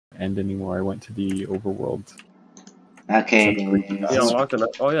end anymore. I went to the overworld. Okay. Yeah, unlocked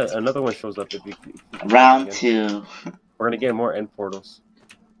another. Oh yeah, another one shows up if you Round 2. We're gonna get more end portals.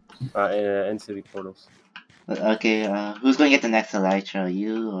 End city portals. Okay, who's going to get the next Elytra?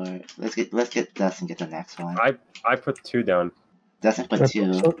 You or let's get Dustin get the next one. I put 2 down. Dustin put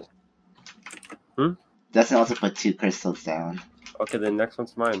 2. Hmm? Dustin also put 2 crystals down. Okay, the next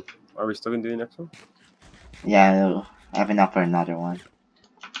one's mine. Are we still gonna do the next one? Yeah, I have enough for another one.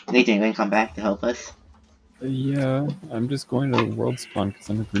 Nathan, you going to come back to help us? Yeah, I'm just going to the world spawn because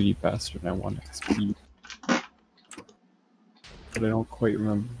I'm a greedy bastard and I want XP. But I don't quite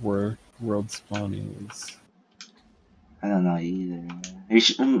remember where world spawn is. I don't know either. You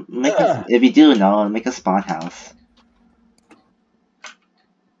should if you do know, make a spawn house.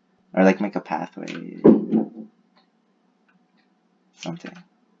 Or like make a pathway. Something.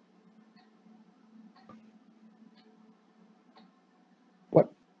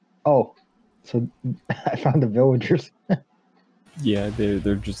 What? Oh, so I found the villagers. Yeah,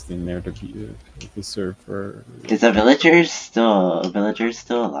 they're just in there to be the server. Is the villagers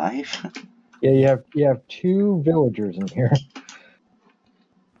still alive? Yeah, you have 2 villagers in here.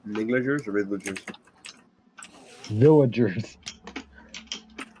 Villagers or villagers? Villagers.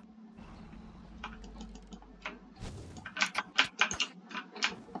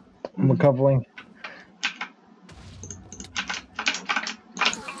 I'm recovering.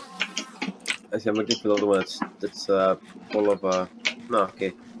 Actually, I'm looking for the other one that's full of no,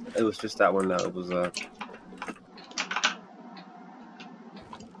 okay. It was just that one that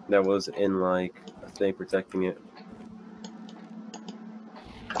was in like a thing protecting it.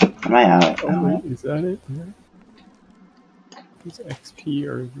 Am I out? Oh wait, is that it? Is it XP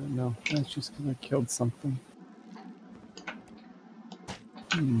or is it no? That's just because I killed something.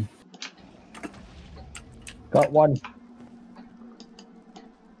 Got one.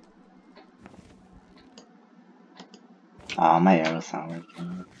 Oh, my arrow's not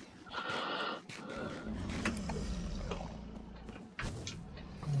working.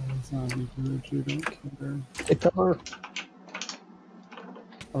 Zombie villager, don't care. It's over.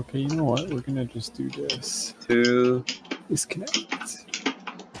 Okay, you know what? We're gonna just do this. 2, Disconnect.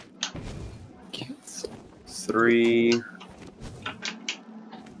 Cancel. 3,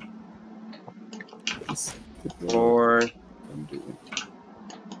 This- 4. I'm doing.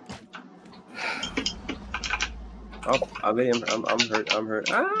 Oh, I'm hurt. I'm hurt.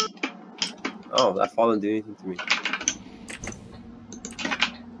 Ah! Oh, that fall didn't do anything to me.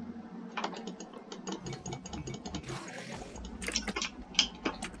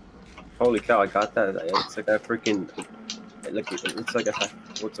 Holy cow! I got that. It's like a freaking. It's like a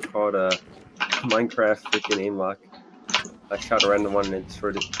what's it called? Minecraft freaking aim lock. I shot a random one and it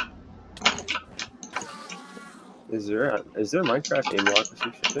destroyed it. Is there a Minecraft aim lock or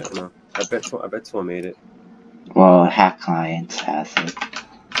some shit? No. I bet someone made it. Well, Hack Clients has it.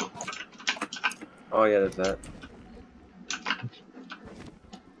 Oh yeah, there's that.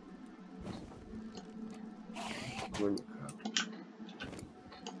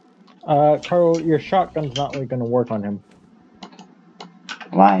 Carl, your shotgun's not really gonna work on him.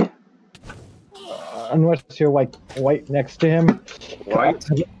 Why? Unless you're like right next to him. Right?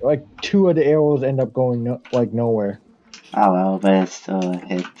 Like 2 of the arrows end up going nowhere. Oh well, but it still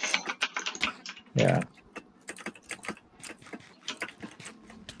hits. Yeah.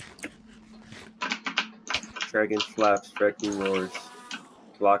 Dragon flaps, dragon roars,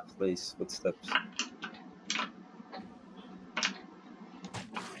 block place, footsteps.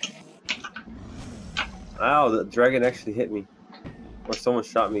 Ow, the dragon actually hit me. Or someone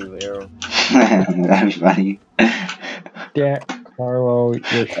shot me with an arrow. That'd be funny. Yeah, Carlo,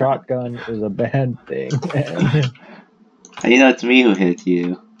 your shotgun is a bad thing. You know, it's me who hit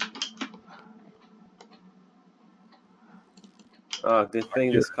you. Oh, good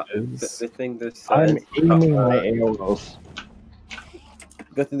thing this. I'm aiming my arrows.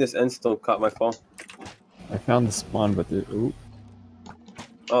 Good thing this endstone caught my fall. I found the spawn, but Oh,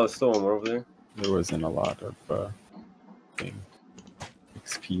 there's still one more over there. there wasn't a lot of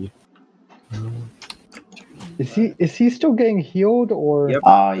XP. Is he still getting healed or? Yep.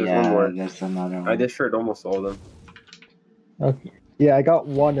 Oh There's yeah, one more. there's another one. I destroyed almost all of them. Okay. Yeah, I got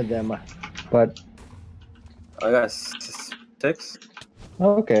one of them, but I got 6.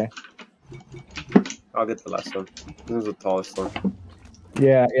 oh, okay. I'll get the last one. This is the tallest one.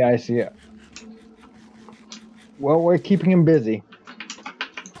 Yeah, I see it. Well, we're keeping him busy.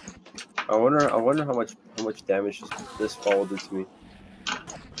 I wonder how much damage this fall will do to me.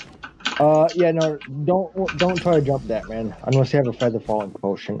 Yeah, no, don't try to jump that, man. Unless you have a feather falling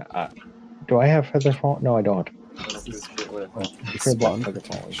potion. Do I have feather fall? No, I don't. This is shit. What Oh, the- the Sure, spawn block like a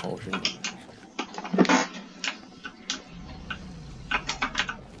volley protection. potion.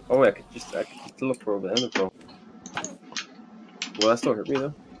 Oh wait, I could just look for over the end bro. Well, that still hurt me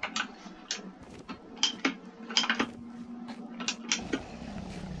though.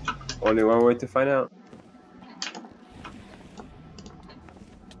 Only one way to find out.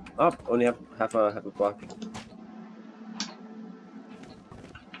 Up, only half a block.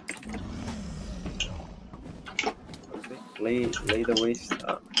 Lay the waste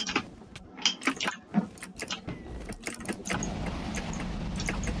up.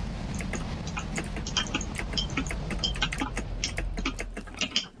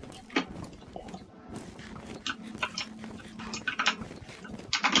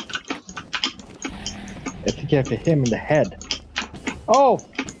 I think you have to hit him in the head. Oh,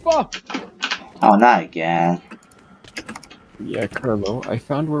 fuck! Oh, not again. Yeah, Carlo, I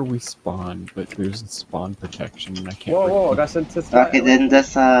found where we spawn, but there's a spawn protection and I can't. Whoa, I break got sent to fly. Okay, then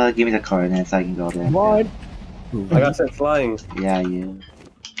just give me the coordinates so I can go there. What? through. I got sent flying. Yeah, you.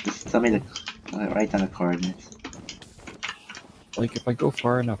 Just tell me the write down the coordinates. Like if I go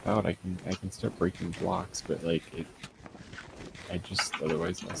far enough out, I can start breaking blocks, but like I just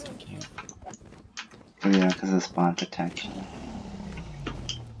otherwise else I can't. Oh yeah, because of spawn protection.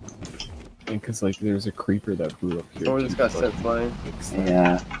 And because like there's a creeper that blew up here. Someone too, just got so I sent can flying. fix that.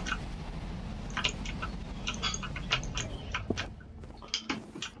 Yeah.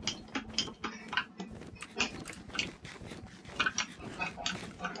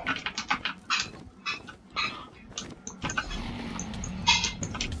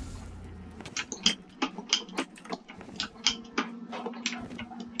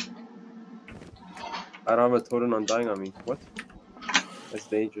 I don't have a totem on dying on me. What? That's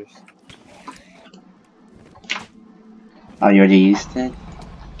dangerous. Oh, you already used it?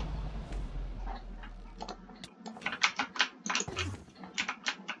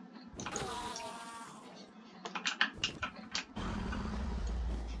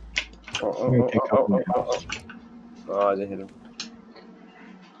 Oh, I didn't hit him.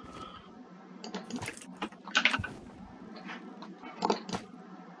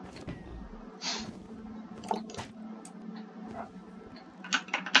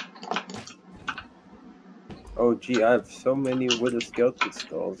 Oh gee, I have so many wither skeleton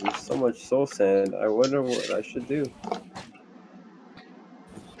skulls and so much soul sand. I wonder what I should do.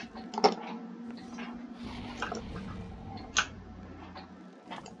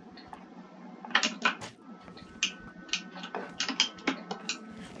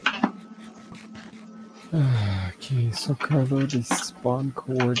 Okay, so Carlo, the spawn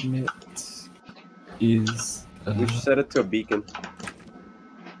coordinate is. We should set it to a beacon.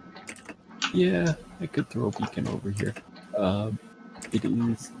 Yeah, I could throw a beacon over here. It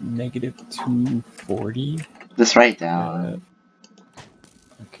is -240. Just write down.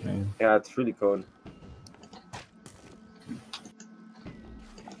 Okay. Yeah, it's really cold.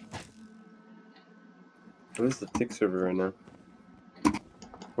 What is the tick server right now?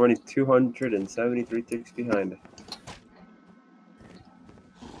 We're only 273 ticks behind.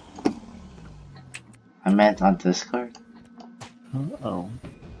 I meant on Discord. Oh.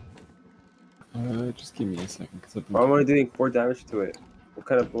 Just give me a second, because I've been. I'm only doing 4 damage to it. What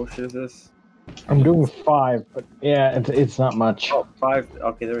kind of bullshit is this? I'm doing 5, but yeah, it's not much. Oh, 5.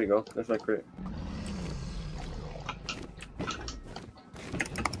 Okay, there we go. That's my crit.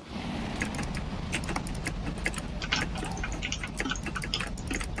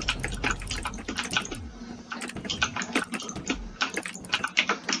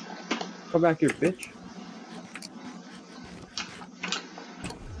 Come back here, bitch.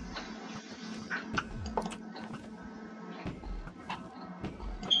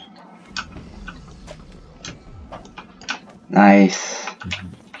 Nice.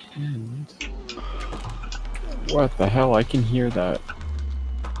 And what the hell? I can hear that.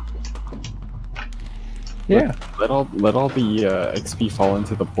 Yeah. Let all the XP fall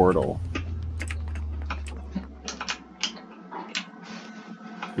into the portal.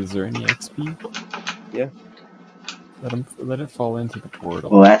 Is there any XP? Yeah. Let it fall into the portal.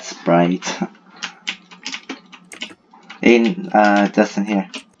 Well, that's bright. Hey, Dustin here.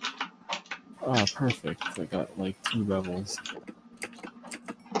 Oh, perfect. I got like 2 levels.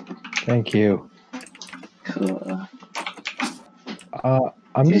 Thank you. Cool.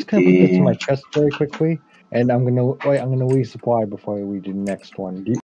 I'm just gonna put this in my chest very quickly, and I'm gonna resupply before we do the next one.